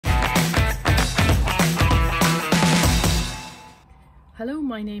Hello,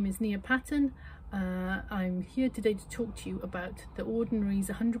 my name is Nia Patton. I'm here today to talk to you about the Ordinary's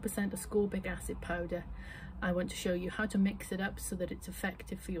 100% ascorbic acid powder. I want to show you how to mix it up so that it's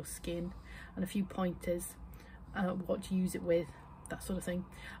effective for your skin, and a few pointers, what to use it with, that sort of thing.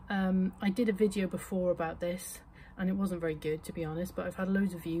 I did a video before about this and it wasn't very good, to be honest, but I've had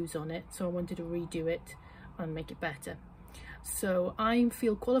loads of views on it, so I wanted to redo it and make it better. So I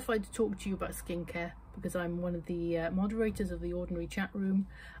feel qualified to talk to you about skincare because I'm one of the moderators of the Ordinary chat room.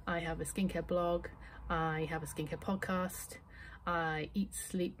 I have a skincare blog, I have a skincare podcast, I eat,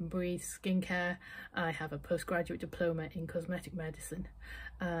 sleep and breathe skincare, I have a postgraduate diploma in cosmetic medicine,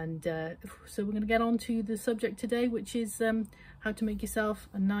 and so we're going to get on to the subject today, which is how to make yourself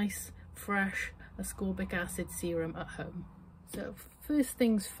a nice fresh ascorbic acid serum at home. So first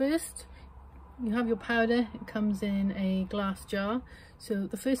things first, you have your powder. It comes in a glass jar, so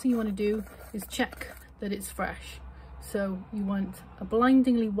the first thing you want to do is check that it's fresh. So you want a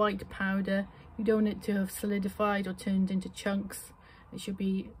blindingly white powder. You don't want it to have solidified or turned into chunks. It should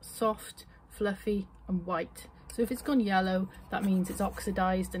be soft, fluffy and white. So if it's gone yellow, that means it's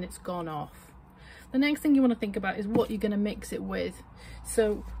oxidized and it's gone off. The next thing you want to think about is what you're going to mix it with.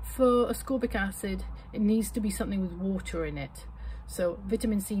 So for ascorbic acid, it needs to be something with water in it. So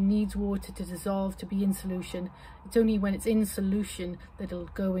vitamin C needs water to dissolve, to be in solution. It's only when it's in solution that it'll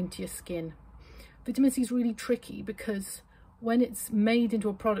go into your skin. Vitamin C is really tricky because when it's made into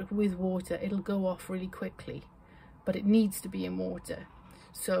a product with water, it'll go off really quickly, but it needs to be in water.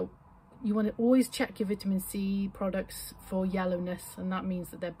 So you want to always check your vitamin C products for yellowness, and that means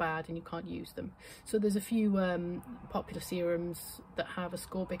that they're bad and you can't use them. So there's a few popular serums that have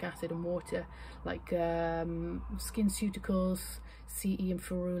ascorbic acid and water, like SkinCeuticals, CE and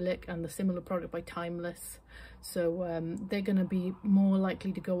Ferulic, and the similar product by Timeless. So they're going to be more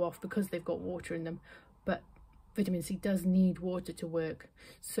likely to go off because they've got water in them, but vitamin C does need water to work.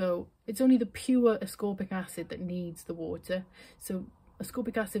 So it's only the pure ascorbic acid that needs the water. So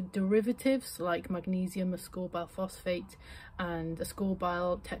ascorbic acid derivatives like magnesium ascorbyl phosphate and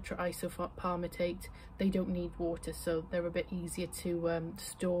ascorbyl tetraisopalmitate, they don't need water, so they're a bit easier to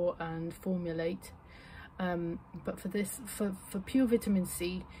store and formulate. But for this, for pure vitamin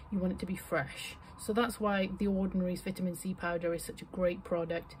C, you want it to be fresh. So that's why the Ordinary's vitamin C powder is such a great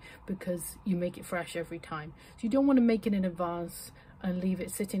product, because you make it fresh every time. So you don't want to make it in advance and leave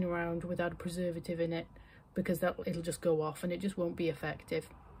it sitting around without a preservative in it, because it'll just go off and it just won't be effective.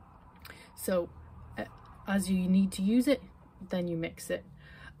 So as you need to use it, then you mix it.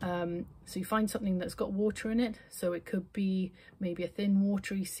 So you find something that's got water in it. So it could be maybe a thin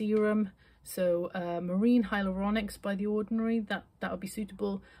watery serum. So marine hyaluronics by the Ordinary, that would be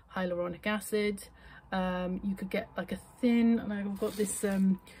suitable. Hyaluronic acid. You could get like a thin, and I've got this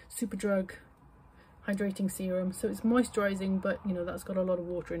Superdrug hydrating serum, so it's moisturizing, but you know, that's got a lot of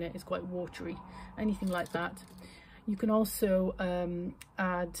water in it. It's quite watery. Anything like that. You can also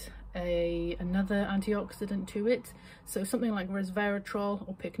add another antioxidant to it, so something like resveratrol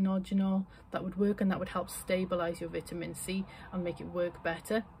or pycnogenol, that would work, and that would help stabilize your vitamin C and make it work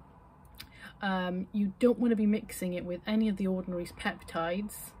better. You don't want to be mixing it with any of the Ordinary's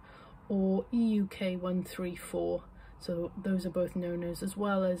peptides or EUK134. So those are both no-nos, as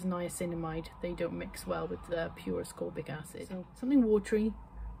well as niacinamide. They don't mix well with the pure ascorbic acid. So something watery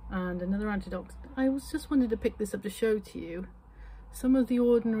and another antioxidant. I just wanted to pick this up to show to you. Some of the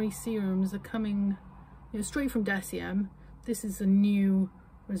Ordinary serums are coming, you know, straight from Deciem. This is a new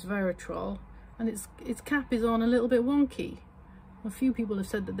resveratrol, and its cap is on a little bit wonky. A few people have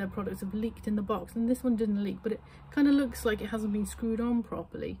said that their products have leaked in the box, and this one didn't leak, but it kind of looks like it hasn't been screwed on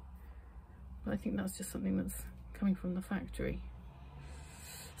properly. But I think that's just something that's coming from the factory.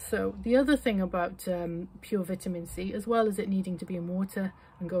 So the other thing about pure vitamin C, as well as it needing to be in water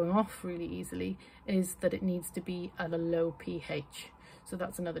and going off really easily, is that it needs to be at a low pH. So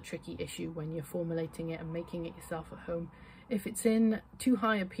that's another tricky issue when you're formulating it and making it yourself at home. If it's in too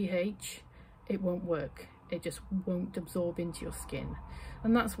high a pH, it won't work. It just won't absorb into your skin.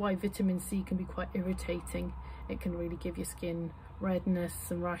 And that's why vitamin C can be quite irritating. It can really give your skin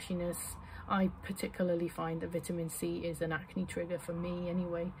redness and rashiness. I particularly find that vitamin C is an acne trigger for me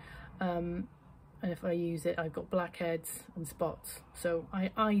anyway. And if I use it, I've got blackheads and spots. So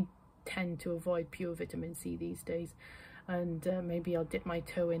I tend to avoid pure vitamin C these days. And maybe I'll dip my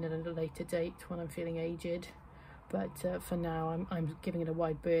toe in at a later date when I'm feeling aged. But for now, I'm giving it a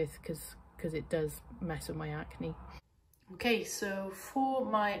wide berth because it does mess with my acne. Okay, so for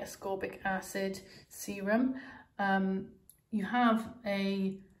my ascorbic acid serum, you have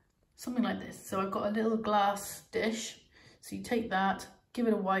something like this. So I've got a little glass dish. So you take that, give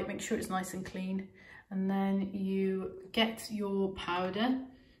it a wipe, make sure it's nice and clean, and then you get your powder.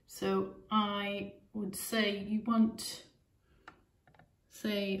 So I would say you want,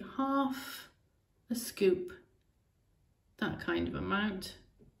 say, half a scoop, that kind of amount,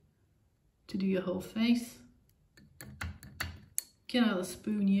 to do your whole face. Get out the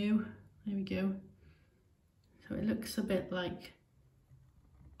spoon, you. There we go. So it looks a bit like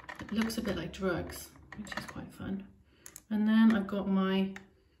drugs, which is quite fun. And then I've got my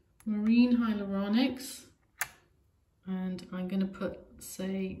marine hyaluronics, and I'm going to put,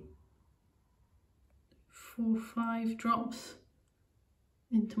 say, 4 or 5 drops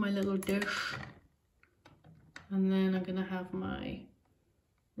into my little dish. And then I'm going to have my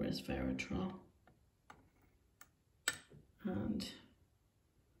resveratrol. And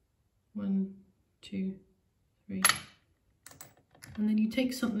 1, 2, 3. And then you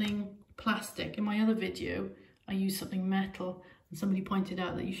take something plastic. In my other video, I used something metal, and somebody pointed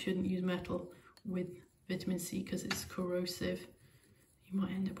out that you shouldn't use metal with vitamin C because it's corrosive. You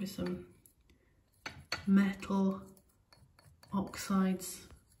might end up with some metal oxides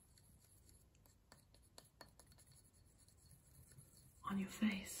on your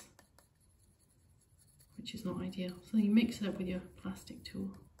face, which is not ideal. So you mix it up with your plastic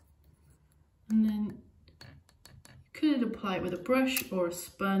tool, and then you could apply it with a brush or a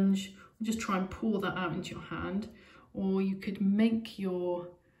sponge, or just try and pour that out into your hand, or you could make your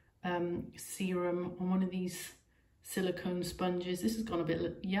serum on one of these silicone sponges. This has gone a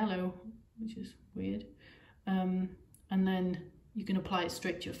bit yellow, which is weird, and then you can apply it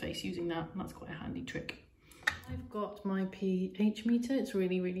straight to your face using that, and that's quite a handy trick. I've got my pH meter. It's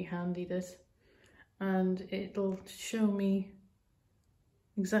really handy, this, and it'll show me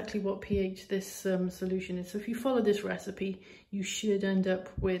exactly what pH this solution is. So if you follow this recipe, you should end up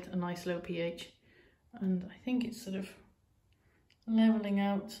with a nice low pH, and I think it's sort of leveling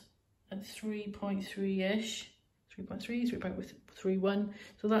out at 3.3-ish, 3.3, 3.31.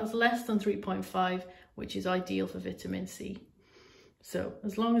 So that's less than 3.5, which is ideal for vitamin C. So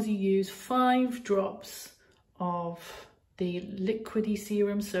as long as you use 5 drops of the liquidy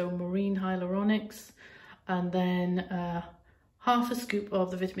serum, so marine hyaluronics, and then half a scoop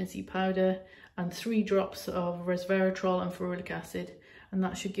of the vitamin C powder, and 3 drops of resveratrol and ferulic acid, and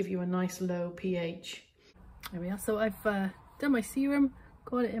that should give you a nice low pH. There we are. So I've done my serum,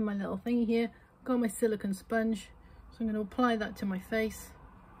 got it in my little thingy here, got my silicone sponge, so I'm going to apply that to my face,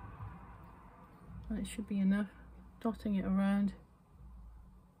 and it should be enough, dotting it around.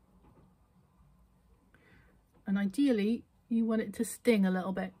 And ideally you want it to sting a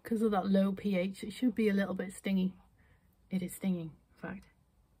little bit because of that low pH. It should be a little bit stingy. It is stinging, in fact.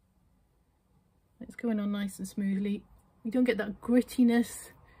 It's going on nice and smoothly. You don't get that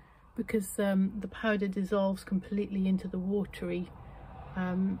grittiness because the powder dissolves completely into the watery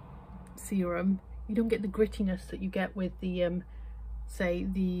serum. You don't get the grittiness that you get with the say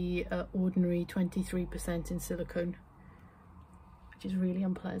the ordinary 23% in silicone, which is really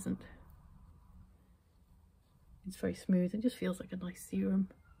unpleasant. It's very smooth. It just feels like a nice serum,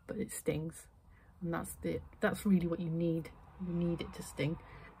 but it stings, and that's really what you need. You need it to sting,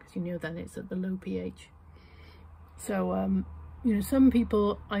 because you know then it's at the low pH. So you know, some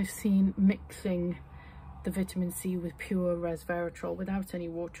people I've seen mixing the vitamin C with pure resveratrol without any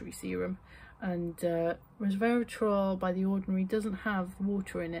watery serum, and resveratrol by the ordinary doesn't have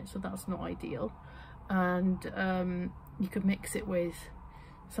water in it, so that's not ideal. And you could mix it with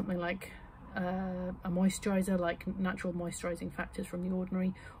something like a moisturizer, like natural moisturizing factors from the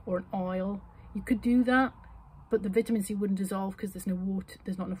ordinary, or an oil. You could do that, but the vitamin C wouldn't dissolve because there's no water,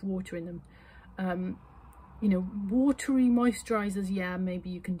 there's not enough water in them. You know, watery moisturizers, yeah, maybe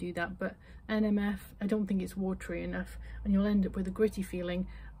you can do that, but NMF, I don't think it's watery enough, and you'll end up with a gritty feeling,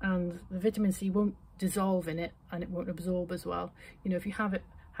 and the vitamin C won't dissolve in it, and it won't absorb as well. You know, if you have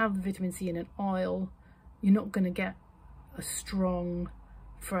the vitamin C in an oil, you're not going to get a strong,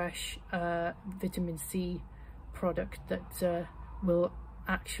 fresh vitamin C product that will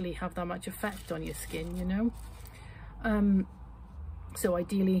actually have that much effect on your skin, you know. So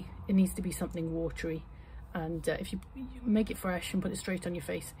ideally it needs to be something watery, and if you make it fresh and put it straight on your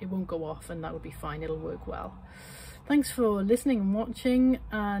face, it won't go off, and that would be fine. It'll work well. Thanks for listening and watching,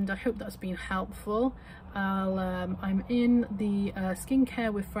 and I hope that's been helpful. I'm in the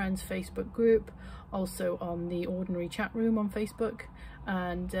Skincare with Friends Facebook group, also on the Ordinary chat room on Facebook,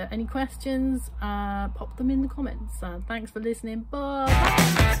 and any questions, pop them in the comments. Thanks for listening. Bye.